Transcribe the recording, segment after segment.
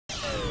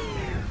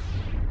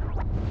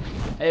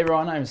Hey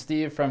everyone, I'm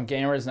Steve from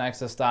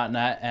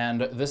GamersNexus.net,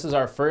 and this is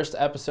our first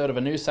episode of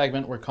a new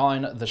segment we're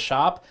calling The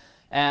Shop.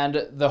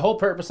 And the whole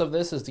purpose of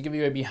this is to give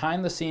you a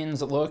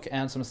behind-the-scenes look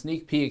and some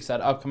sneak peeks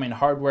at upcoming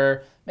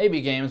hardware,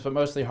 maybe games, but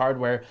mostly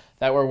hardware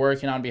that we're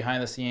working on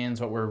behind the scenes,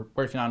 what we're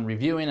working on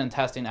reviewing and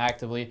testing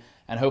actively,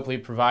 and hopefully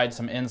provide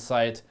some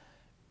insight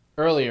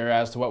earlier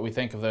as to what we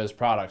think of those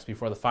products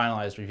before the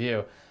finalized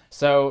review.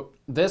 So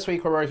this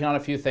week we're working on a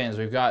few things.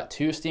 We've got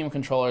two Steam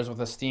controllers with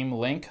a Steam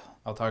Link.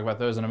 I'll talk about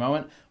those in a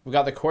moment. We've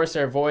got the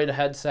Corsair Void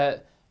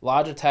headset,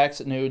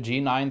 Logitech's new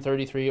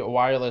G933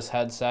 wireless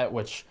headset,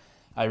 which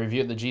I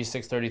reviewed the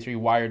G633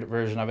 wired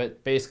version of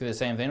it. Basically the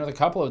same thing with a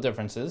couple of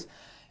differences,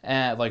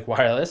 like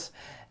wireless.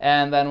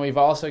 And then we've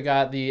also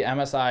got the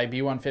MSI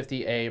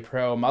B150A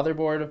Pro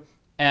motherboard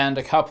and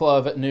a couple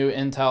of new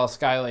Intel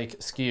Skylake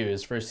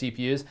SKUs for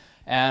CPUs.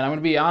 And I'm going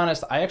to be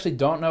honest, I actually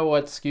don't know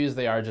what SKUs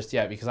they are just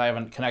yet because I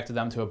haven't connected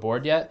them to a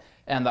board yet.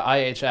 And the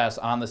IHS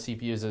on the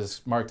CPUs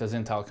is marked as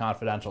Intel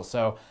Confidential.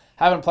 So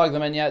haven't plugged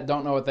them in yet,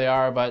 don't know what they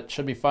are, but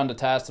should be fun to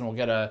test, and we'll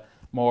get a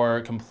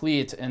more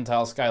complete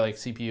Intel Skylake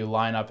CPU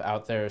lineup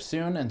out there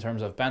soon in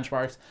terms of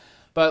benchmarks.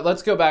 But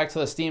let's go back to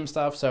the Steam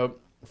stuff. So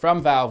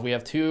from Valve, we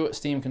have two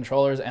Steam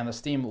controllers and the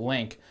Steam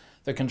Link.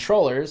 The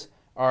controllers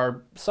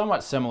are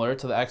somewhat similar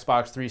to the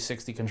Xbox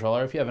 360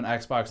 controller. If you have an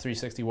Xbox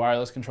 360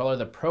 wireless controller,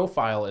 the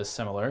profile is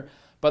similar,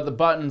 but the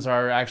buttons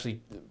are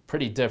actually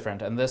pretty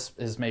different, and this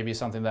is maybe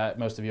something that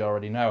most of you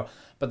already know.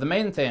 But the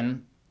main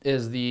thing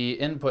is the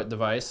input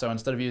device. So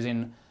instead of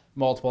using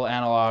multiple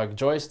analog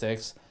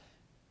joysticks,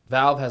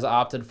 Valve has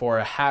opted for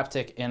a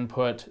haptic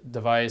input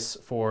device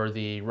for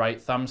the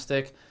right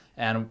thumbstick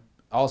and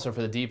also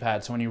for the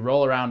D-pad. So when you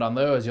roll around on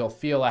those, you'll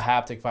feel a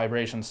haptic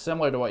vibration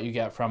similar to what you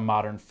get from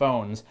modern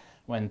phones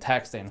when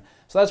texting.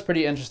 So that's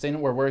pretty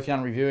interesting. We're working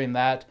on reviewing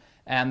that.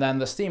 And then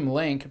the Steam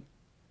Link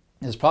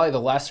is probably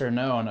the lesser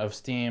known of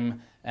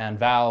Steam and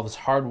Valve's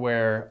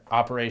hardware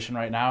operation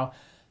right now.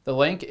 The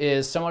Link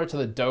is similar to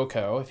the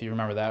Doco, if you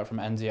remember that from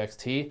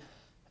NZXT.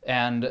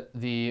 And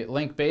the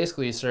Link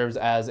basically serves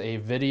as a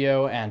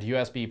video and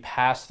USB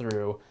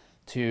pass-through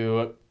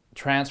to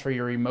transfer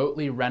your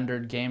remotely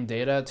rendered game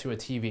data to a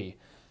TV.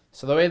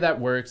 So the way that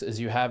works is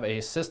you have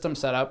a system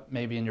set up,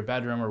 maybe in your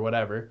bedroom or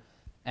whatever,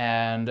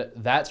 and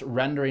that's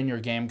rendering your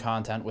game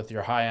content with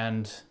your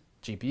high-end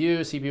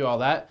GPU, CPU, all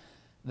that.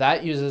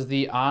 That uses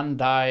the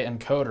on-die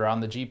encoder on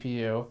the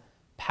GPU,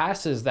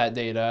 passes that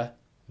data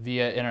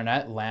via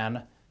internet,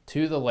 LAN,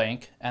 to the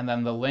Link, and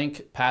then the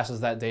Link passes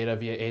that data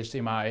via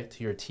HDMI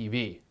to your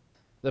TV.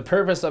 The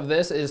purpose of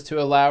this is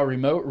to allow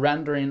remote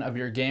rendering of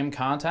your game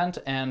content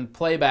and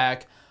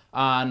playback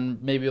on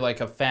maybe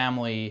like a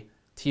family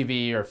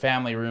TV or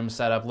family room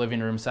setup, living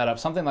room setup,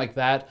 something like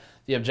that.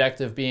 The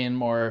objective being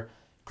more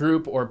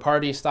group or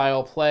party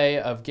style play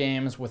of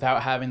games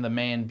without having the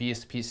main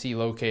Beast PC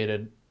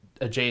located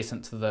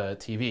adjacent to the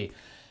TV.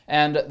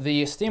 And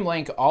the Steam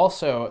Link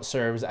also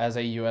serves as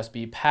a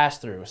USB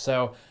pass-through.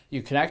 So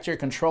you connect your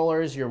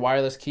controllers, your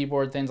wireless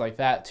keyboard, things like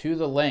that, to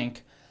the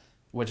Link,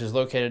 which is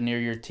located near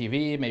your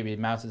TV, maybe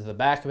mounted to the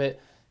back of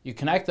it. You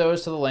connect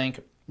those to the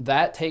Link.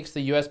 That takes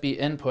the USB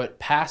input,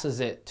 passes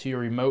it to your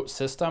remote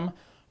system,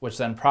 which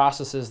then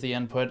processes the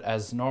input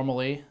as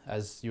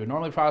you would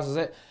normally process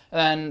it, and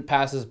then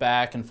passes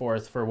back and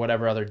forth for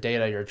whatever other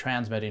data you're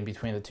transmitting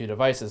between the two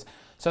devices.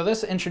 So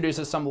this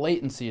introduces some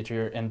latency to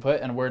your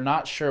input, and we're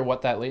not sure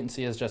what that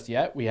latency is just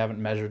yet. We haven't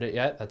measured it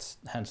yet, that's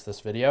hence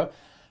this video.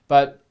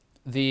 But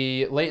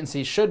the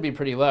latency should be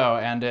pretty low,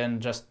 and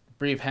in just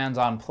brief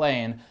hands-on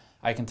playing,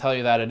 I can tell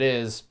you that it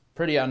is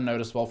pretty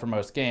unnoticeable for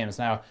most games.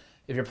 Now,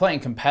 if you're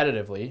playing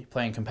competitively,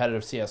 playing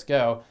competitive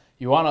CSGO,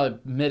 you want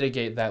to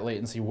mitigate that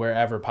latency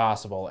wherever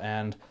possible,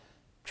 and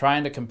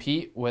trying to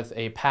compete with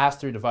a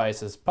pass-through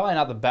device is probably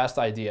not the best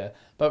idea,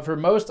 but for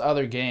most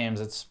other games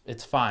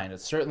it's fine.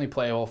 It's certainly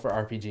playable for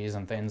RPGs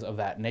and things of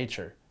that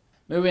nature.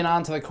 Moving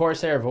on to the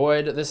Corsair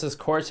Void. This is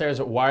Corsair's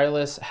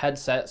wireless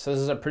headset, so this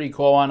is a pretty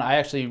cool one. I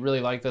actually really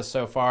like this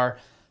so far.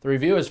 The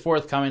review is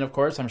forthcoming, of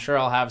course. I'm sure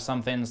I'll have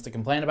some things to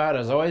complain about,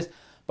 as always,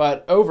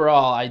 but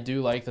overall I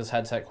do like this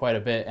headset quite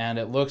a bit, and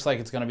it looks like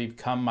it's going to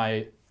become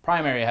my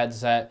primary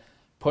headset,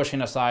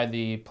 pushing aside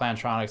the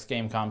Plantronics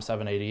Gamecom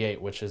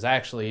 788, which is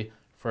actually,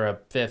 for a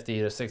 $50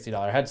 to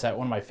 $60 headset,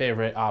 one of my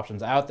favorite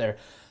options out there.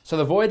 So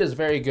the Void is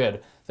very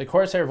good. The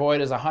Corsair Void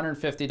is a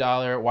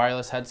 $150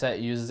 wireless headset.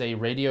 It uses a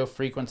radio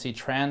frequency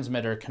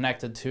transmitter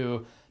connected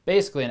to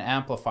basically an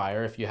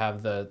amplifier, if you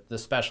have the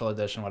special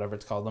edition, whatever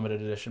it's called,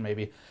 limited edition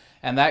maybe,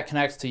 and that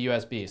connects to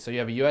USB. So you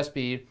have a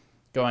USB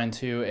going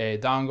to a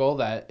dongle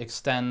that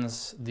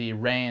extends the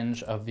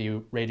range of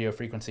the radio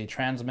frequency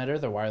transmitter,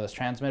 the wireless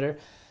transmitter.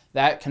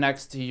 That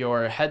connects to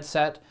your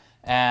headset,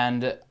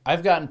 and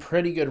I've gotten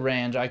pretty good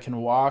range. I can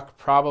walk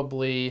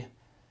probably,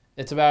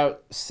 it's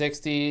about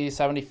 60,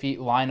 70 feet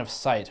line of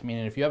sight.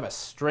 Meaning if you have a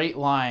straight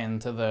line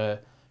to the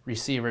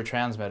receiver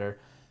transmitter,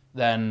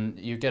 then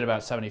you get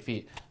about 70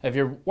 feet. If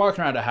you're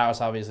walking around a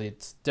house, obviously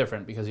it's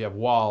different because you have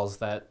walls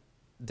that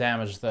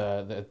damage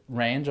the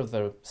range of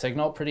the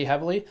signal pretty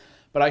heavily,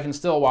 but I can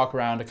still walk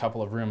around a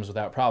couple of rooms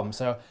without problem.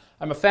 So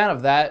I'm a fan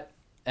of that.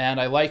 and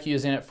I like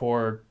using it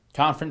for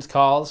conference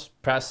calls,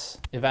 press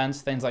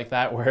events, things like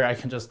that, where I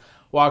can just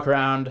walk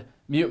around,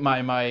 mute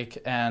my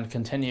mic, and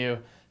continue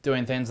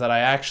doing things that I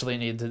actually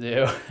need to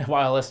do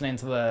while listening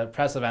to the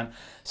press event.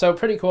 So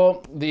pretty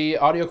cool. The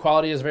audio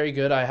quality is very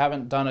good. I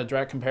haven't done a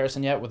direct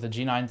comparison yet with the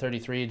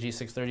G933,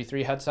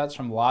 G633 headsets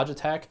from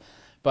Logitech,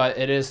 but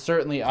it is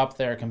certainly up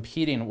there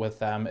competing with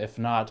them, if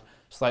not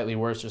slightly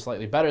worse or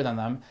slightly better than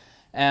them.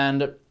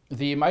 And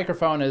the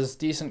microphone is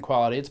decent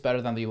quality. It's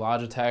better than the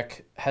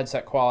Logitech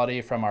headset quality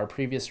from our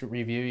previous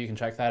review. You can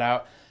check that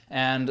out.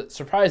 And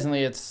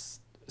surprisingly, it's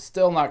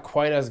still not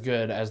quite as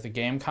good as the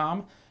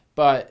Gamecom,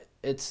 but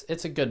it's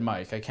a good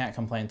mic. I can't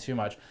complain too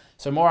much.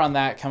 So more on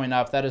that coming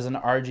up. That is an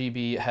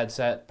RGB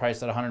headset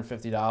priced at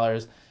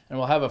 $150, and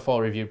we'll have a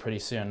full review pretty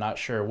soon. Not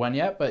sure when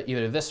yet, but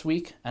either this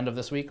week, end of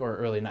this week, or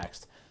early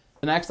next.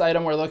 The next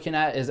item we're looking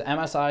at is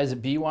MSI's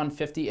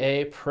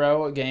B150A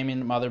Pro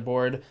Gaming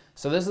Motherboard.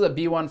 So this is a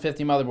B150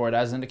 motherboard,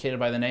 as indicated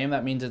by the name.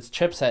 That means its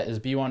chipset is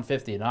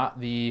B150,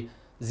 not the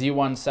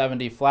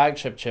Z170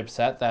 flagship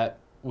chipset that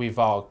we've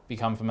all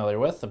become familiar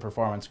with, the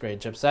performance grade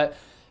chipset.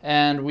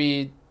 And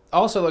we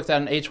also looked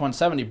at an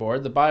H170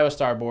 board, the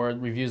BioStar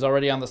board. Reviews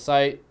already on the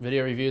site,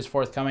 video reviews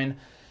forthcoming.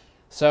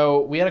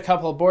 So we had a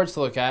couple of boards to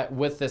look at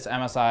with this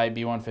MSI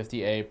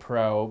B150A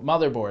Pro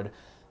motherboard.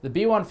 The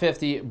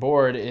B150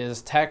 board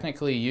is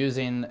technically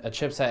using a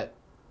chipset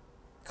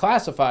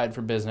classified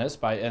for business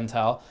by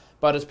Intel,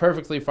 but it's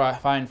perfectly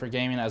fine for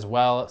gaming as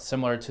well,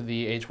 similar to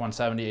the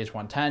H170,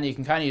 H110. You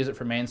can kind of use it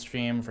for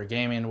mainstream, for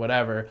gaming,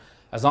 whatever,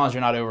 as long as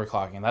you're not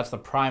overclocking. That's the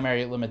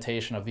primary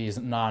limitation of these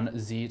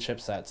non-Z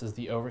chipsets, is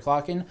the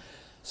overclocking.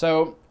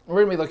 So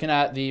we're going to be looking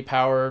at the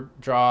power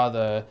draw,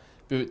 the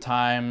boot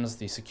times,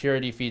 the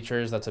security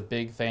features. That's a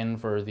big thing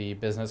for the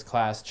business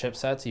class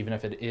chipsets, even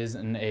if it is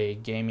in a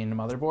gaming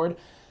motherboard.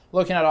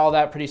 Looking at all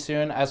that pretty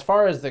soon. As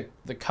far as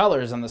the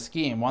colors and the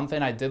scheme, one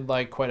thing I did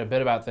like quite a bit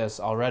about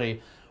this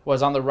already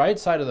was on the right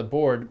side of the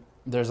board,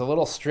 there's a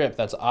little strip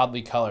that's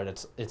oddly colored.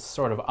 It's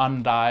sort of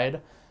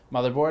undyed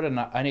motherboard, and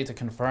I need to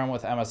confirm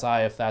with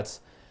MSI if that's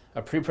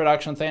a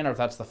pre-production thing or if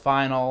that's the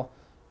final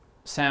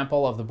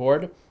sample of the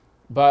board.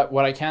 But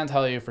what I can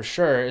tell you for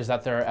sure is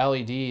that there are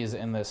LEDs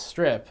in this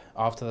strip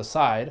off to the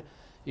side.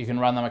 You can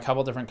run them a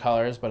couple different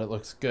colors, but it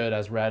looks good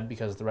as red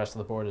because the rest of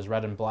the board is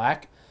red and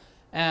black.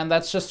 And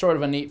that's just sort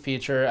of a neat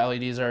feature.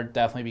 LEDs are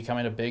definitely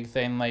becoming a big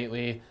thing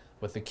lately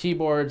with the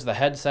keyboards, the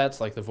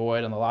headsets like the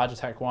Void and the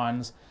Logitech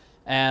ones,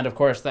 and of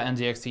course the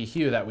NZXT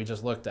Hue that we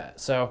just looked at.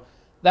 So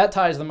that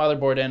ties the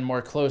motherboard in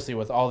more closely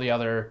with all the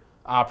other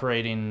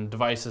operating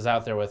devices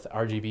out there with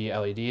RGB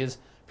LEDs.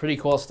 Pretty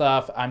cool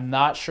stuff. I'm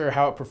not sure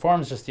how it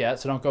performs just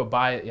yet, so don't go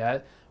buy it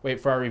yet. Wait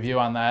for our review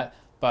on that,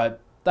 but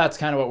that's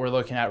kind of what we're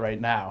looking at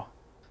right now.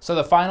 So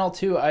the final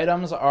two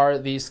items are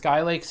the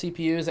Skylake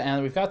CPUs,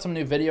 and we've got some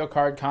new video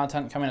card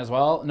content coming as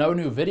well. No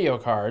new video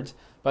cards,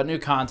 but new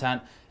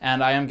content,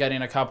 and I am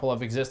getting a couple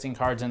of existing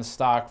cards in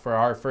stock for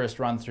our first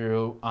run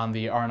through on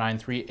the R9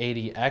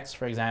 380X,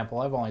 for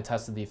example. I've only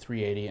tested the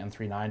 380 and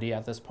 390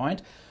 at this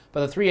point,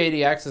 but the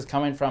 380X is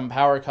coming from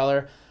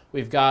PowerColor.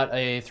 We've got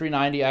a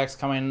 390X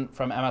coming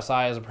from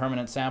MSI as a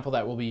permanent sample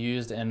that will be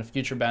used in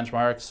future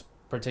benchmarks,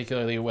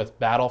 particularly with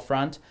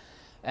Battlefront,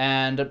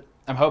 and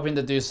I'm hoping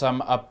to do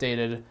some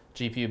updated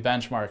GPU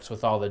benchmarks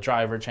with all the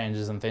driver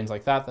changes and things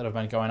like that that have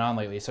been going on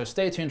lately. So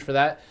stay tuned for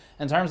that.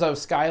 In terms of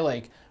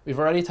Skylake, we've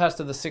already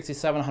tested the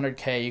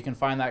 6700K. You can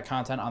find that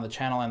content on the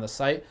channel and the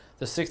site.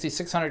 The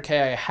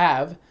 6600K I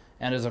have,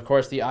 and is of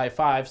course the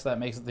i5, so that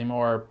makes it the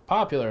more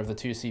popular of the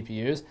two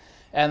CPUs.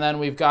 And then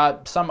we've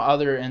got some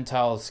other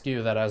Intel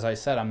SKU that, as I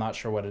said, I'm not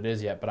sure what it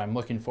is yet, but I'm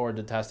looking forward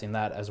to testing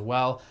that as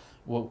well.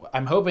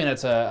 I'm hoping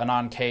it's a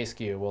non-K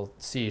SKU. We'll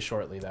see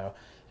shortly though.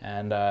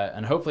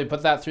 And hopefully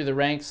put that through the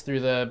ranks,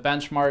 through the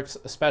benchmarks,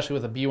 especially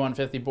with a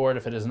B150 board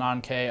if it is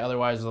non-K,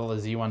 otherwise with all the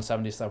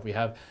Z170 stuff we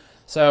have.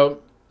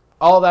 So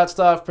all of that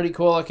stuff, pretty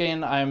cool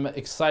looking. I'm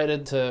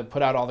excited to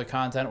put out all the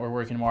content. We're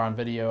working more on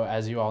video,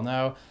 as you all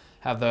know.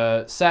 Have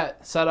the set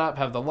up,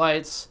 have the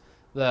lights,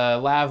 the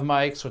lav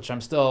mics, which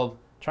I'm still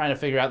trying to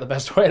figure out the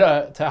best way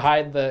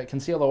to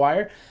conceal the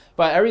wire.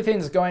 But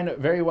everything's going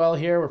very well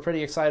here. We're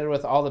pretty excited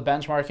with all the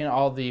benchmarking,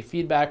 all the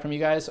feedback from you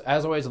guys.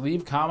 As always,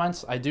 leave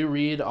comments. I do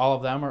read all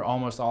of them, or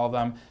almost all of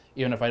them,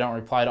 even if I don't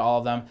reply to all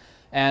of them.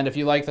 And if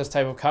you like this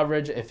type of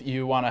coverage, if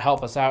you want to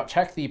help us out,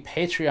 check the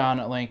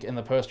Patreon link in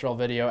the post-roll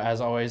video.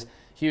 As always,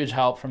 huge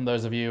help from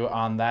those of you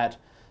on that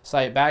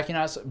site backing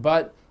us.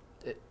 But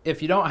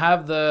if you don't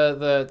have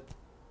the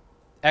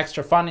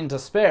extra funding to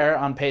spare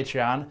on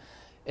Patreon,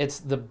 it's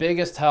the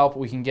biggest help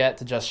we can get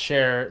to just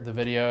share the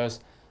videos,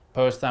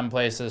 post them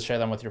places, share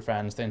them with your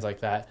friends, things like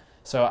that.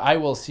 So I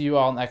will see you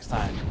all next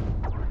time.